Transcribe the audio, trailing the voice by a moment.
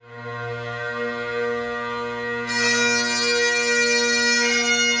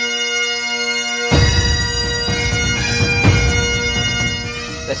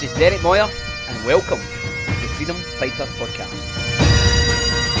This is Derek Moyer, and welcome to the Freedom Fighter Podcast.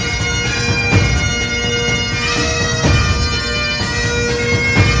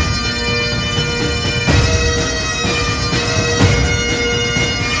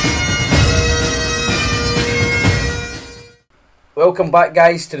 Welcome back,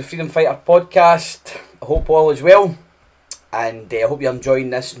 guys, to the Freedom Fighter Podcast. I hope all is well, and I hope you're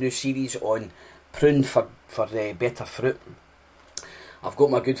enjoying this new series on Pruned for better fruit. I've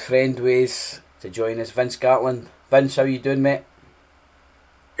got my good friend with to join us, Vince Gartland. Vince, how you doing, mate?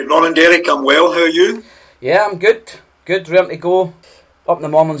 Good morning, Derek. I'm well. How are you? Yeah, I'm good. Good, ready to go. Up in the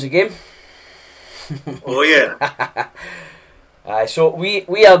mornings again. Oh, yeah. So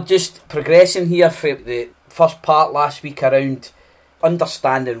we are just progressing here for the first part last week around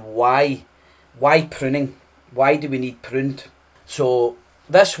understanding why pruning. Why do we need pruned? So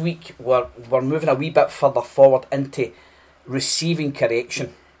this week we're moving a wee bit further forward into receiving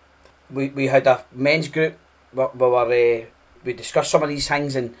correction. We had a men's group where we discussed some of these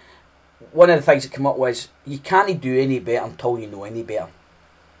things, and one of the things that came up was you can't do any better until you know any better.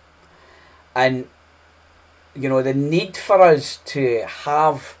 And you know, the need for us to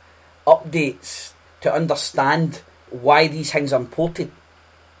have updates to understand why these things are important.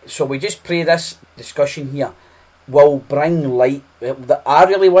 So we just pray this discussion here will bring light that I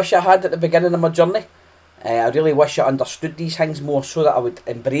really wish I had at the beginning of my journey. I really wish I understood these things more so that I would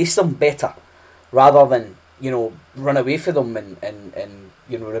embrace them better rather than, you know, run away from them and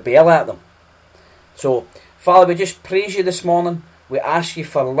you know, rebel at them. So, Father, we just praise you this morning. We ask you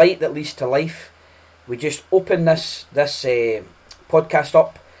for light that leads to life. We just open this podcast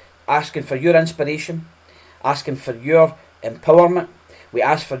up, asking for your inspiration, asking for your empowerment. We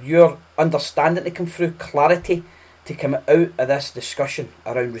ask for your understanding to come through, clarity to come out of this discussion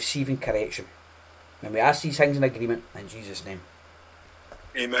around receiving correction. And we ask these things in agreement in Jesus' name.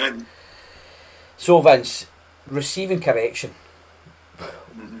 Amen. So, Vince, receiving correction.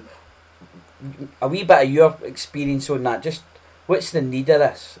 A wee bit of your experience on that. Just what's the need of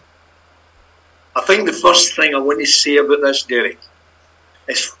this? I think the first thing I want to say about this, Derek,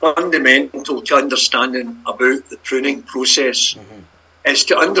 is fundamental to understanding about the pruning process. Is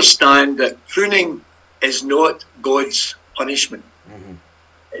to understand that pruning is not God's punishment.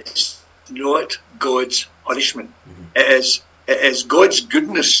 It's not God's punishment. It is God's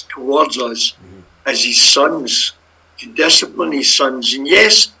goodness towards us as his sons, to discipline his sons. And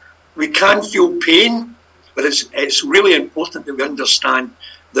yes, we can feel pain, but it's really important that we understand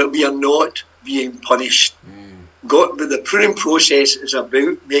that we are not being punished. But the pruning process is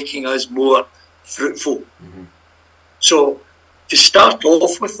about making us more fruitful. So to start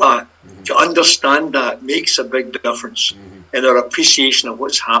off with that, to understand that makes a big difference in our appreciation of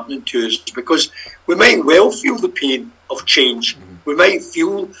what's happening to us, because we might well feel the pain of change. We might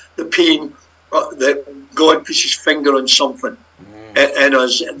feel the pain that God puts his finger on something in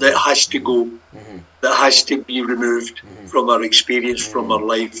us that has to go, that has to be removed from our experience, from our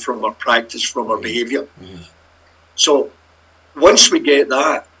life, from our practice, from our behaviour. So once we get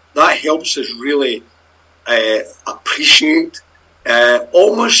that helps us really appreciate,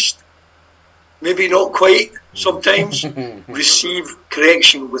 almost, maybe not quite, sometimes receive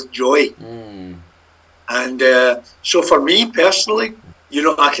correction with joy. And so for me personally, you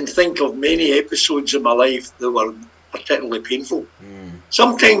know, I can think of many episodes in my life that were particularly painful.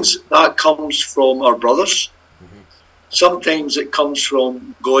 Sometimes that comes from our brothers. Sometimes it comes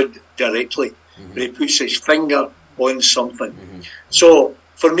from God directly, when he puts his finger on something. So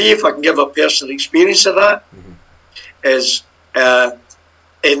for me, if I can give a personal experience of that, is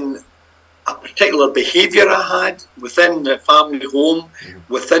in a particular behaviour I had within the family home,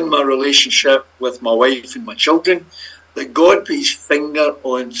 within my relationship with my wife and my children, that God put his finger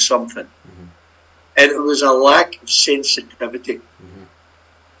on something. And it was a lack of sensitivity.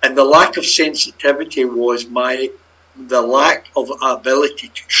 And the lack of sensitivity was the lack of ability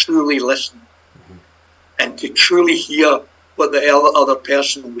to truly listen and to truly hear what the other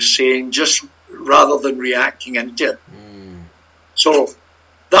person was saying, just rather than reacting into it. So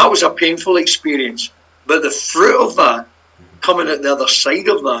that was a painful experience. But the fruit of that, coming at the other side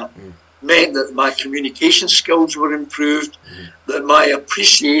of that, meant that my communication skills were improved, that my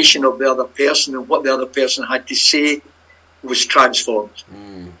appreciation of the other person and what the other person had to say was transformed.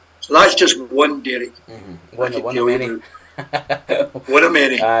 So that's just one, Derek. One of many. One of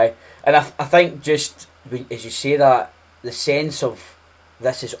many. Aye. And I think just, as you say that, the sense of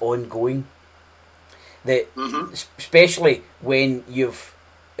this is ongoing, that especially when you've,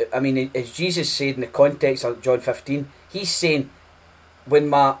 I mean, as Jesus said in the context of John 15, he's saying,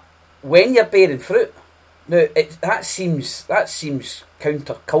 when you're bearing fruit, Now, that seems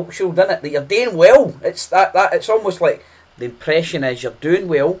countercultural, doesn't it? That you're doing well. It's almost like the impression is you're doing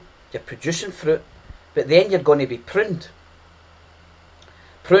well, you're producing fruit, but then you're going to be pruned.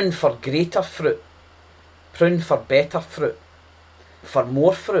 Pruned for greater fruit. Pruned for better fruit. For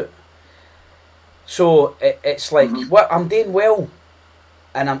more fruit. So it's like, what, I'm doing well,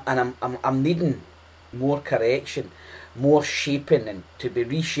 and I'm needing more correction, more shaping, and to be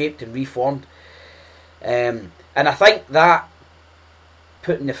reshaped and reformed. And I think that,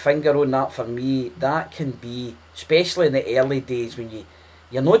 putting the finger on that for me, that can be, especially in the early days when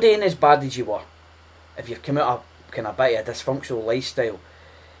you're not doing as bad as you were. If you've come out of kind of bit of a dysfunctional lifestyle,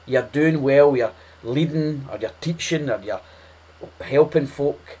 you're doing well, you're leading, or you're teaching, or you're helping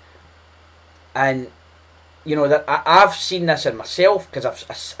folk. And you know that I've seen this in myself,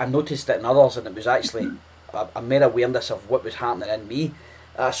 because I noticed it in others, and it was actually a mere awareness of what was happening in me.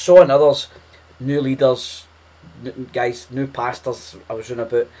 I saw in others, new leaders, guys, new pastors I was running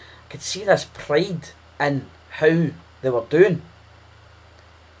about. I could see this pride in how they were doing,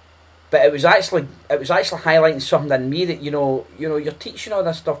 but it was actually highlighting something in me that you know you're teaching all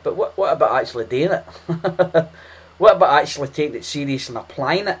this stuff, but what about actually doing it? What about actually taking it serious and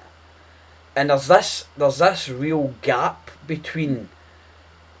applying it? And there's this real gap between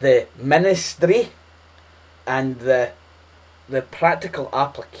the ministry and the practical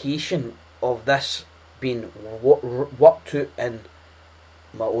application of this being worked out in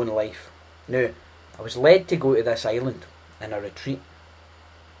my own life. Now, I was led to go to this island in a retreat,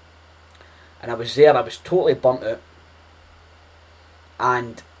 and I was there. I was totally burnt out,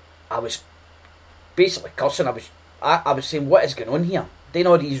 and I was basically cursing. I was saying, what is going on here? Doing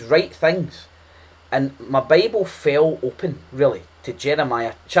all these right things. And my Bible fell open, really, to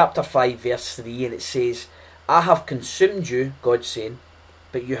Jeremiah chapter 5 verse 3, and it says, I have consumed you, God's saying,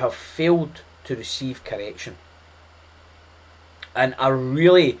 but you have failed to receive correction. And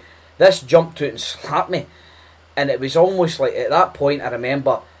this jumped out and slapped me. And it was almost like, at that point, I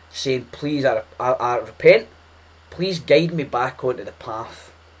remember saying, please, I repent, please guide me back onto the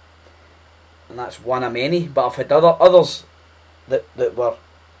path. And that's one of many, but I've had others that were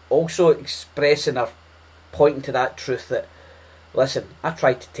also expressing or pointing to that truth that, listen, I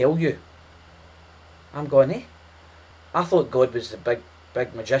tried to tell you. I'm going, I thought God was the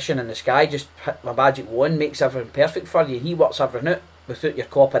big magician in the sky, just hit my magic wand, makes everything perfect for you. He works everything out without your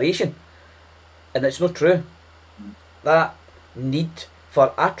cooperation. And it's not true. That need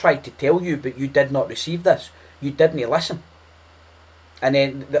for, I tried to tell you, but you did not receive this. You didn't listen. And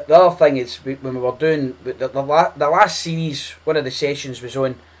then the other thing is, when we were doing the last series, one of the sessions was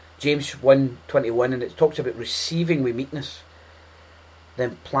on James 1:21, and it talks about receiving with meekness, the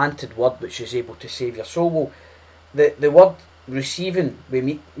implanted word which is able to save your soul. Well, the word receiving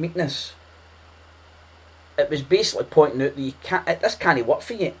with meekness, it was basically pointing out that this can't work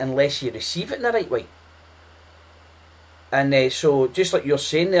for you unless you receive it in the right way. And so, just like you're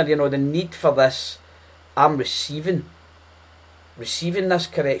saying there, the need for this, I'm receiving this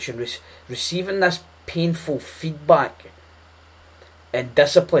correction, receiving this painful feedback and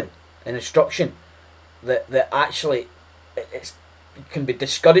discipline and instruction that actually it can be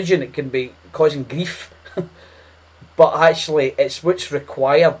discouraging, it can be causing grief, but actually it's what's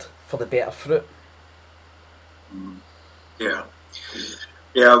required for the better fruit.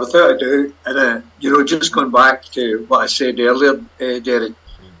 Yeah, without a doubt. And just going back to what I said earlier, Derek,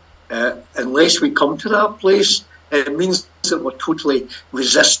 unless we come to that place, it means that we're totally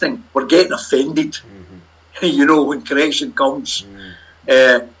resisting. We're getting offended, when correction comes.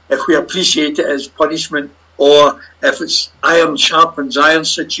 If we appreciate it as punishment, or if it's iron sharpens iron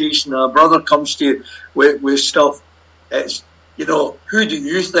situation, a brother comes to you with stuff, it's, who do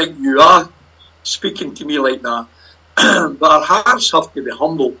you think you are speaking to me like that? But our hearts have to be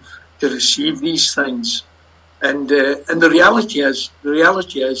humble to receive these things. And the reality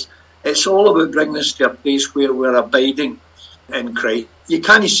is, it's all about bringing us to a place where we're abiding in Christ. You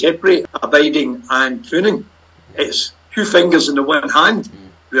can't separate abiding and pruning. It's two fingers in the one hand,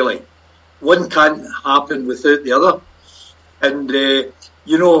 really. One can't happen without the other. And,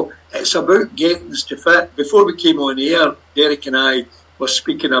 it's about getting us to fit. Before we came on air, Derek and I were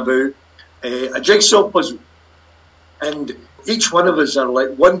speaking about a jigsaw puzzle. And each one of us are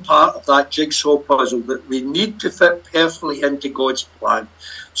like one part of that jigsaw puzzle that we need to fit perfectly into God's plan,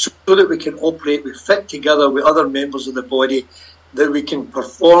 so that we can operate, we fit together with other members of the body, that we can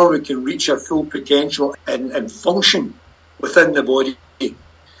perform, we can reach our full potential and function within the body.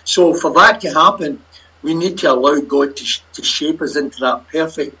 So for that to happen, we need to allow God to shape us into that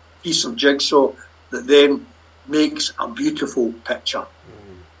perfect piece of jigsaw that then makes a beautiful picture.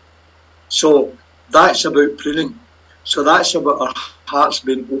 So That's about pruning. So that's about our hearts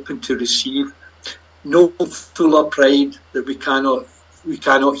being open to receive. No full of pride that we cannot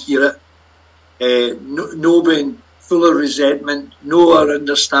hear it. No being full of resentment. No our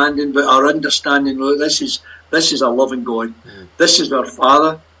understanding, but our understanding. Look, this is a loving God. This is our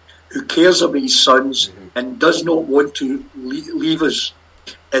Father who cares about His sons and does not want to leave us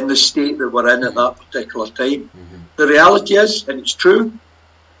in the state that we're in at that particular time. The reality is, and it's true,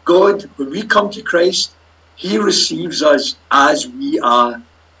 God, when we come to Christ, He receives us as we are,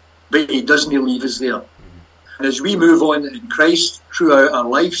 but He doesn't leave us there. And as we move on in Christ throughout our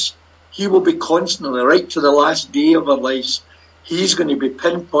lives, He will be constantly, right to the last day of our lives, He's going to be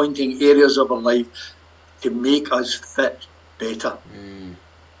pinpointing areas of our life to make us fit better.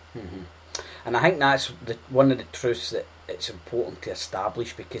 And I think that's one of the truths that it's important to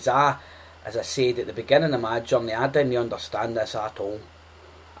establish, because as I said at the beginning of my journey, I didn't understand this at all.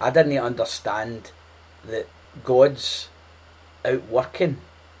 I didn't understand that God's outworking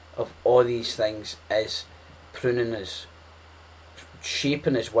of all these things is pruning us,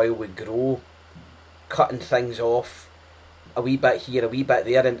 shaping us while we grow, cutting things off a wee bit here, a wee bit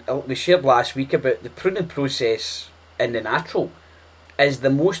there. And we shared last week about the pruning process in the natural is the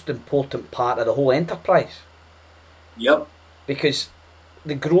most important part of the whole enterprise. Yep. Because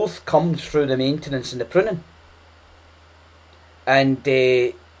the growth comes through the maintenance and the pruning. And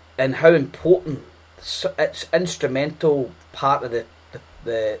how important it's instrumental part of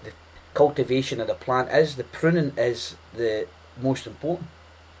the cultivation of the plant is. The pruning is the most important.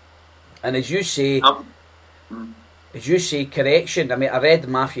 And as you say, correction. I mean, I read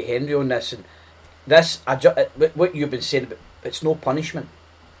Matthew Henry on this, and what you've been saying about it's no punishment.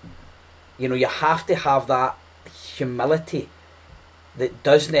 You know, you have to have that humility that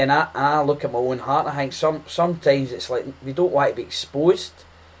doesn't. And I look at my own heart. I think sometimes it's like we don't want to be exposed.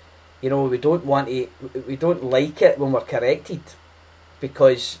 You know, we don't like it when we're corrected,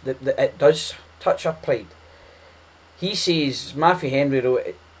 because it does touch our pride. He says, Matthew Henry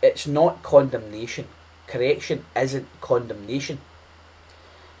wrote, it's not condemnation. Correction isn't condemnation.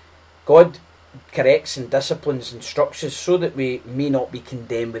 God corrects and disciplines and instructs so that we may not be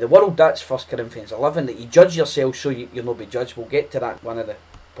condemned with the world. That's 1 Corinthians 11, that you judge yourself so you'll not be judged. We'll get to that in one of the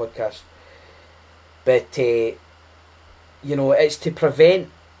podcasts. But, you know, it's to prevent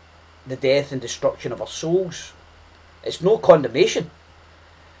the death and destruction of our souls. It's no condemnation.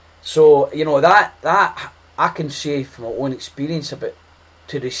 So, you know, that I can say from my own experience about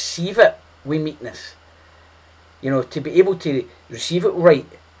to receive it with meekness. You know, to be able to receive it right,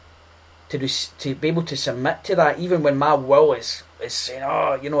 to be able to submit to that, even when my will is saying,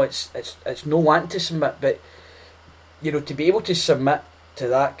 oh, you know, it's no wanting to submit, but you know, to be able to submit to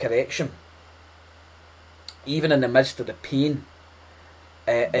that correction, even in the midst of the pain,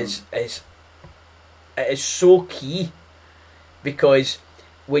 is so key, because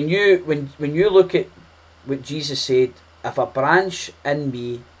when you look at what Jesus said, if a branch in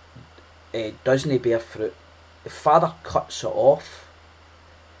me doesn't bear fruit, the Father cuts it off,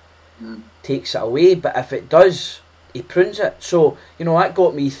 takes it away. But if it does, He prunes it. So you know, that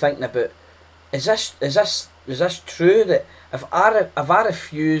got me thinking about: is this true that if I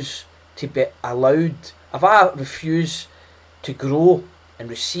refuse to be allowed, if I refuse to grow and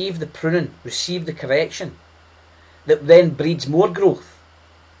receive the pruning, receive the correction, that then breeds more growth,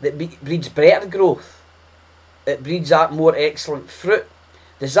 that breeds better growth, it breeds that more excellent fruit.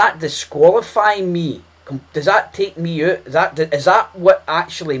 Does that disqualify me? Does that take me out? Is that what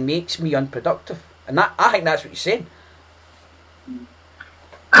actually makes me unproductive? And that, I think that's what you're saying.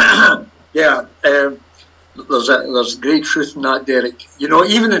 Yeah, there's great truth in that, Derek. You know,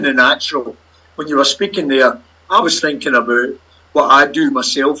 even in the natural, when you were speaking there, I was thinking about what I do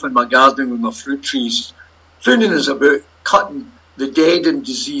myself in my garden with my fruit trees. Pruning is about cutting the dead and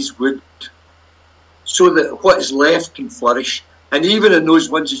diseased wood so that what is left can flourish. And even in those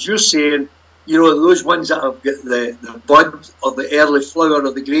ones, as you're saying, you know, those ones that have got the bud or the early flower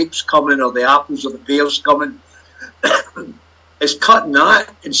or the grapes coming or the apples or the pears coming, it's cutting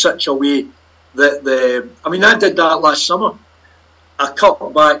that in such a way that I did that last summer. I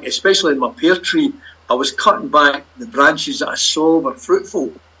cut back, especially in my pear tree, I was cutting back the branches that I saw were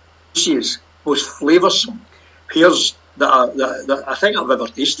fruitful, most flavoursome pears that I think I've ever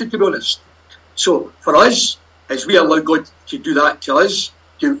tasted, to be honest. So for us, as we allow God to do that to us,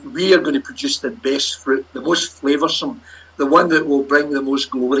 we are going to produce the best fruit, the most flavoursome, the one that will bring the most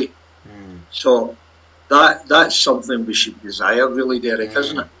glory. So that's something we should desire, really, Derek,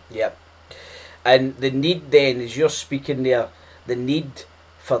 isn't it? Yep. And the need then, as you're speaking there, the need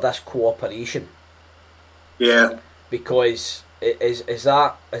for this cooperation. Yeah. Because is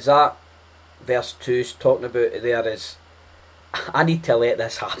that verse 2 is talking about there is, I need to let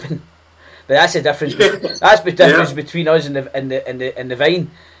this happen. But that's the difference. That's the difference between us and the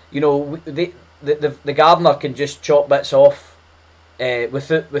vine. You know, the gardener can just chop bits off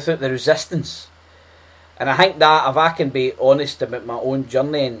without the resistance. And I think that if I can be honest about my own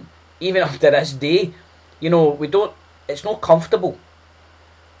journey, and even up to this day, you know, it's not comfortable.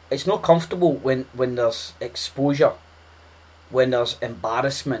 It's not comfortable when there's exposure, when there's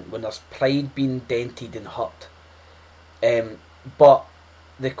embarrassment, when there's pride being dented and hurt. But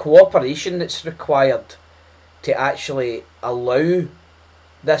the cooperation that's required to actually allow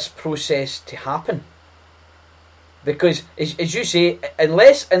this process to happen. Because, as you say,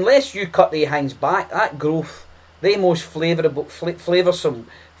 unless you cut the hands back, that growth, the most flavoursome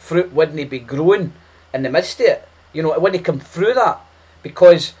fruit wouldn't be growing in the midst of it. You know, it wouldn't come through that,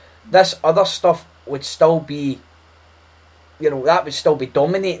 because this other stuff would still be, you know, that would still be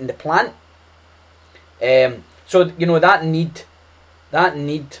dominating the plant. So, you know, that need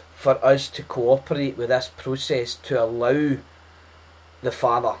for us to cooperate with this process, to allow the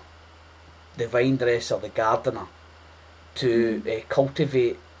Father, the vine dresser, the gardener, to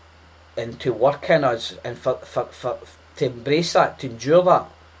cultivate and to work in us, and for to embrace that, to endure that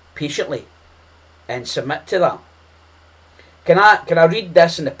patiently and submit to that. Can I read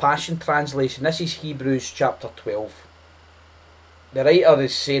this in the Passion Translation? This is Hebrews chapter 12. The writer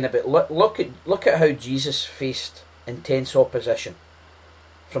is saying about look at how Jesus faced intense opposition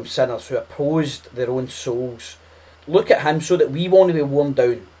from sinners who opposed their own souls. Look at him so that we won't be worn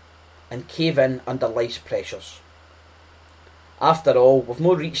down and cave in under life's pressures. After all, we've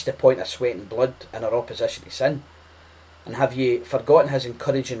not reached the point of sweat and blood in our opposition to sin. And have ye forgotten his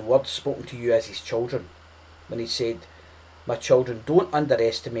encouraging words spoken to you as his children, when he said, "My children, don't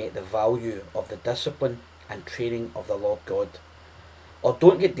underestimate the value of the discipline and training of the Lord God, or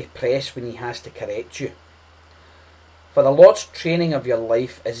don't get depressed when he has to correct you. For the Lord's training of your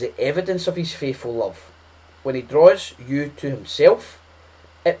life is the evidence of his faithful love. When he draws you to himself,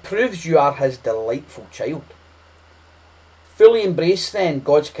 it proves you are his delightful child. Fully embrace then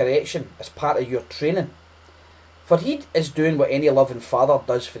God's correction as part of your training, for he is doing what any loving father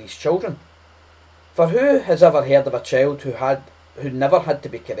does for his children. For who has ever heard of a child who never had to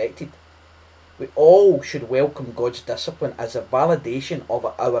be corrected? We all should welcome God's discipline as a validation of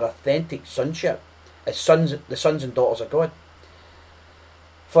our authentic sonship as the sons and daughters of God.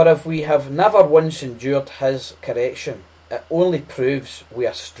 For if we have never once endured his correction, it only proves we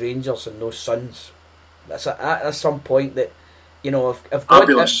are strangers and no sons." That's some point that, you know,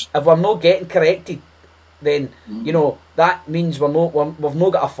 if we're not getting corrected, then you know that means we've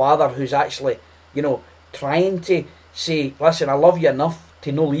not got a father who's actually, you know, trying to say, "Listen, I love you enough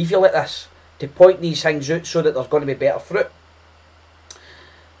to not leave you like this, to point these things out so that there's going to be better fruit."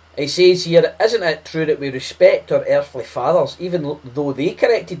 He says here, "Isn't it true that we respect our earthly fathers, even though they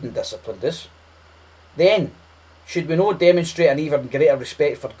corrected and disciplined us? Then, should we not demonstrate an even greater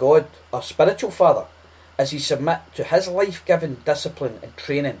respect for God, our spiritual Father, as he submit to his life-giving discipline and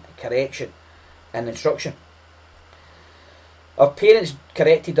training and correction and instruction? Our parents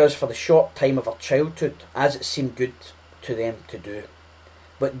corrected us for the short time of our childhood, as it seemed good to them to do.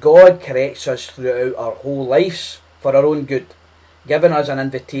 But God corrects us throughout our whole lives for our own good, giving us an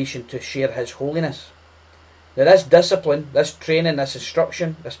invitation to share his holiness. Now this discipline, this training, this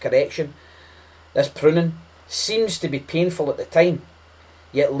instruction, this correction, this pruning, seems to be painful at the time,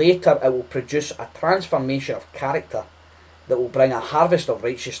 yet later it will produce a transformation of character that will bring a harvest of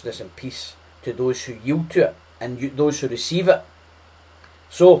righteousness and peace to those who yield to it and those who receive it.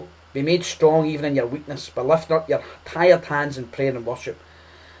 So, be made strong even in your weakness, by lifting up your tired hands in prayer and worship,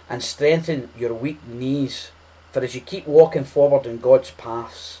 and strengthen your weak knees. For as you keep walking forward in God's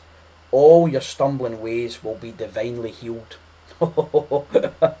paths, all your stumbling ways will be divinely healed."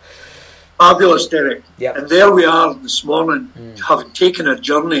 Fabulous, Derek. Yep. And there we are this morning, having taken a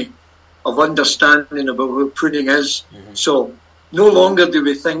journey of understanding about what pruning is. So no longer do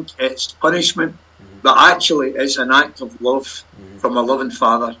we think it's punishment, but actually it's an act of love from a loving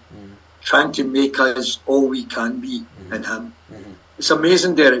Father, trying to make us all we can be in him. It's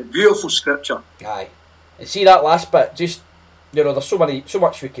amazing, Derek. Beautiful scripture. Aye. And see that last bit, just, you know, there's so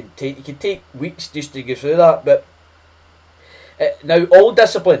much we can take. You can take weeks just to go through that, but now all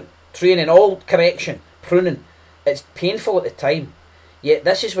discipline, training, all correction, pruning, it's painful at the time, yet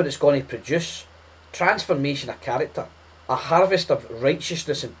this is what it's going to produce: transformation of character, a harvest of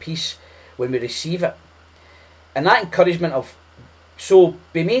righteousness and peace when we receive it. And that encouragement of, so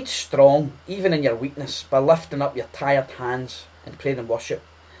be made strong even in your weakness, by lifting up your tired hands in prayer and worship.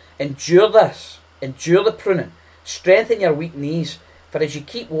 Endure this, endure the pruning, strengthen your weak knees, For as you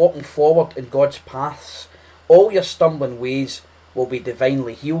keep walking forward in God's paths, all your stumbling ways will be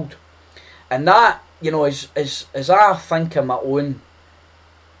divinely healed. And that, as I think of my own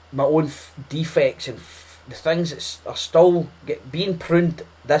defects and the things that are still being pruned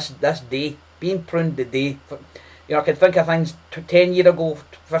this day, being pruned today. I can think of things 10 years ago,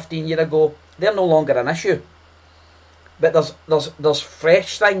 15 years ago. They're no longer an issue. But there's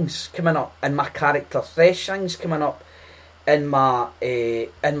fresh things coming up in my character, fresh things coming up in my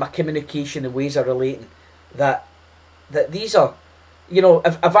communication and ways of relating. That these are,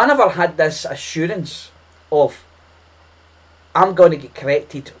 if I never had this assurance of I'm going to get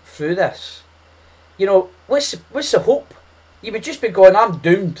corrected through this, what's the hope? You would just be going, I'm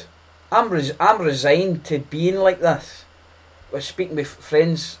doomed. I'm resigned to being like this. We're speaking with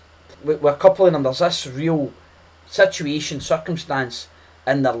friends, we're coupling them. There's this real situation, circumstance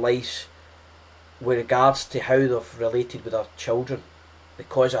in their lives with regards to how they've related with their children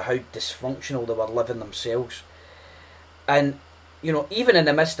because of how dysfunctional they were living themselves. And, even in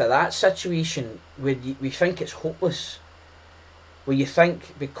the midst of that situation, where we think it's hopeless, where you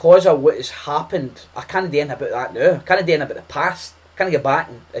think because of what has happened, I can't do anything about that now, I can't do anything about the past, I can't get back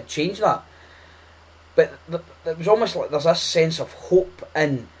and change that. But it was almost like there's this sense of hope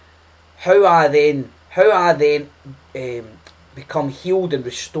in how I then become healed and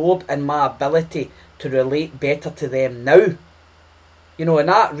restored in my ability to relate better to them now. And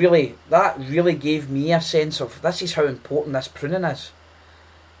that really gave me a sense of this is how important this pruning is.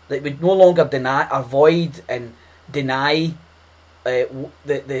 That we no longer avoid and deny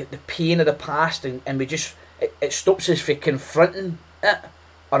the pain of the past, and we just it stops us from confronting it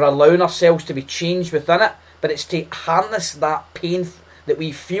or allowing ourselves to be changed within it, but it's to harness that pain that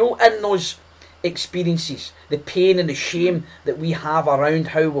we feel in those experiences, the pain and the shame that we have around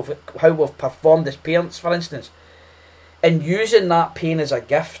how we've performed as parents, for instance, and using that pain as a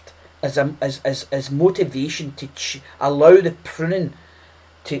gift, as motivation to allow the pruning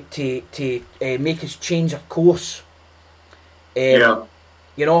to make us change our course. What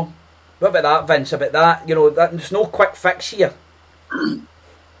about that, Vince? About that, there's no quick fix here.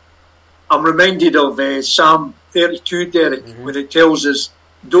 I'm reminded of Psalm 32, Derek, where it tells us,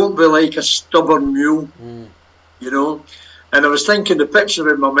 don't be like a stubborn mule, And I was thinking, the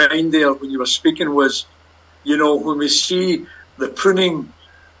picture in my mind there when you were speaking was, when we see the pruning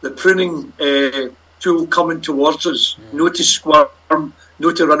tool coming towards us, not to squirm,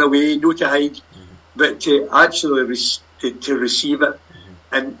 not to run away, not to hide, but to actually to receive it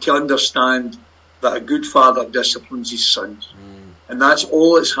and to understand that a good father disciplines his sons. And that's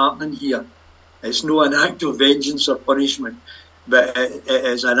all that's happening here. It's not an act of vengeance or punishment, but it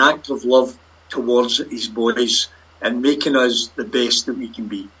is an act of love towards his boys and making us the best that we can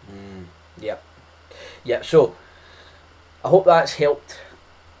be. Yeah, so I hope that's helped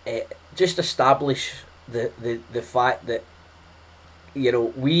just establish the fact that, we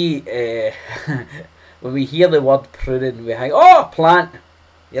when we hear the word pruning, we think, plant,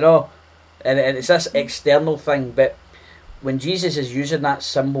 and it's this external thing, but when Jesus is using that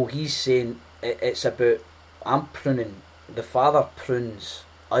symbol, he's saying it's about, I'm pruning, the Father prunes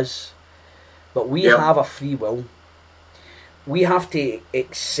us, but we have a free will. We have to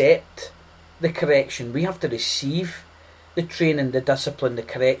accept the correction, we have to receive the training, the discipline, the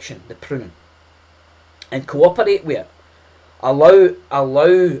correction, the pruning, and cooperate with it. Allow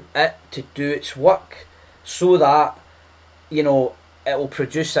it to do its work, so that it will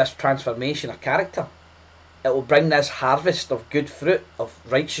produce this transformation of character. It will bring this harvest of good fruit, of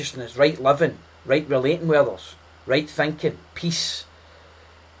righteousness, right living, right relating with others, right thinking, peace,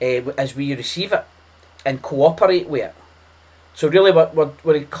 as we receive it and cooperate with it. So really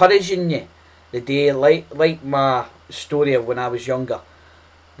we're encouraging you today, like my story of when I was younger,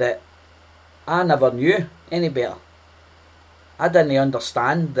 that I never knew any better. I didn't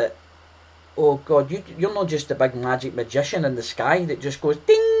understand that, oh God, you're not just a big magic magician in the sky that just goes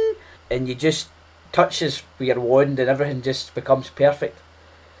ding and you just touches with your wand and everything just becomes perfect.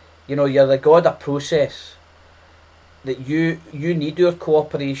 You're the God of process. That you need your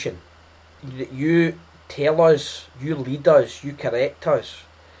cooperation. That you tell us, you lead us, you correct us.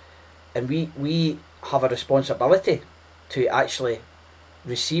 And we have a responsibility to actually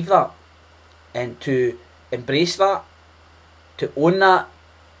receive that and to embrace that, to own that,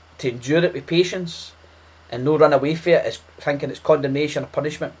 to endure it with patience and no run away from it as thinking it's condemnation or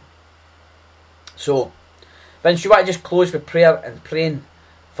punishment. So, Vince, you want to just close with prayer and praying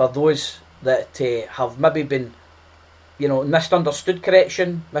for those that have maybe been, misunderstood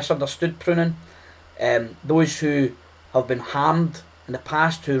correction, misunderstood pruning, those who have been harmed in the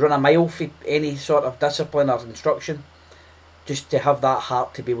past, who run a mile for any sort of discipline or instruction. just to have that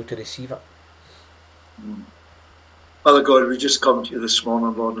heart to be able to receive it. Father God, we just come to you this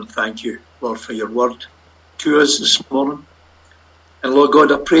morning, Lord, and thank you, Lord, for your word to us this morning. And Lord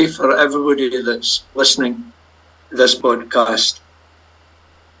God, I pray for everybody that's listening to this podcast.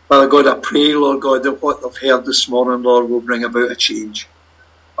 Father God, I pray, Lord God, that what they've heard this morning, Lord, will bring about a change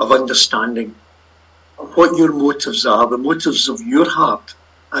of understanding of what your motives are, the motives of your heart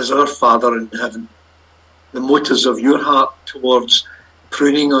as our Father in heaven, the motives of your heart towards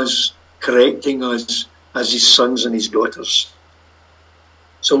pruning us, correcting us as his sons and his daughters.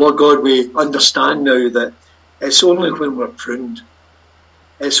 So, Lord God, we understand now that it's only when we're pruned,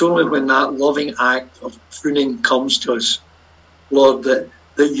 it's only when that loving act of pruning comes to us, Lord, that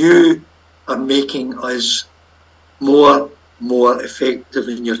you are making us more effective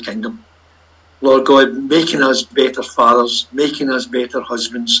in your kingdom. Lord God, making us better fathers, making us better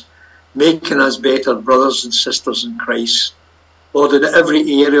husbands, making us better brothers and sisters in Christ. Lord, in every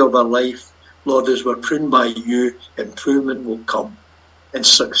area of our life, Lord, as we're pruned by you, improvement will come and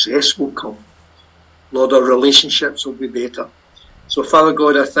success will come. Lord, our relationships will be better. So, Father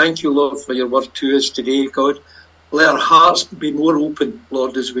God, I thank you, Lord, for your word to us today, God. Let our hearts be more open,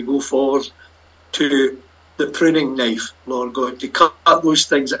 Lord, as we go forward to the pruning knife, Lord God, to cut those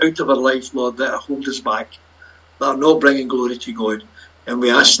things out of our life, Lord, that hold us back, that are not bringing glory to God. And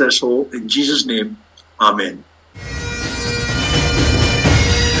we ask this all in Jesus' name. Amen.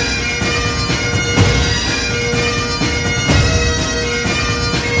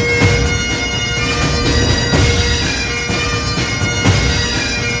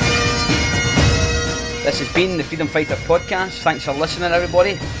 This has been the Freedom Fighter podcast. Thanks for listening,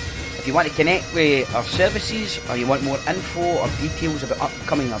 everybody. If you want to connect with our services, or you want more info or details about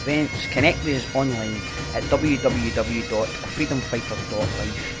upcoming events, connect with us online at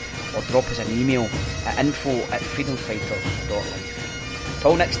www.freedomfighters.life or drop us an email at info@freedomfighters.life.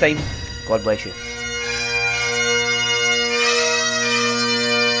 Till next time, God bless you.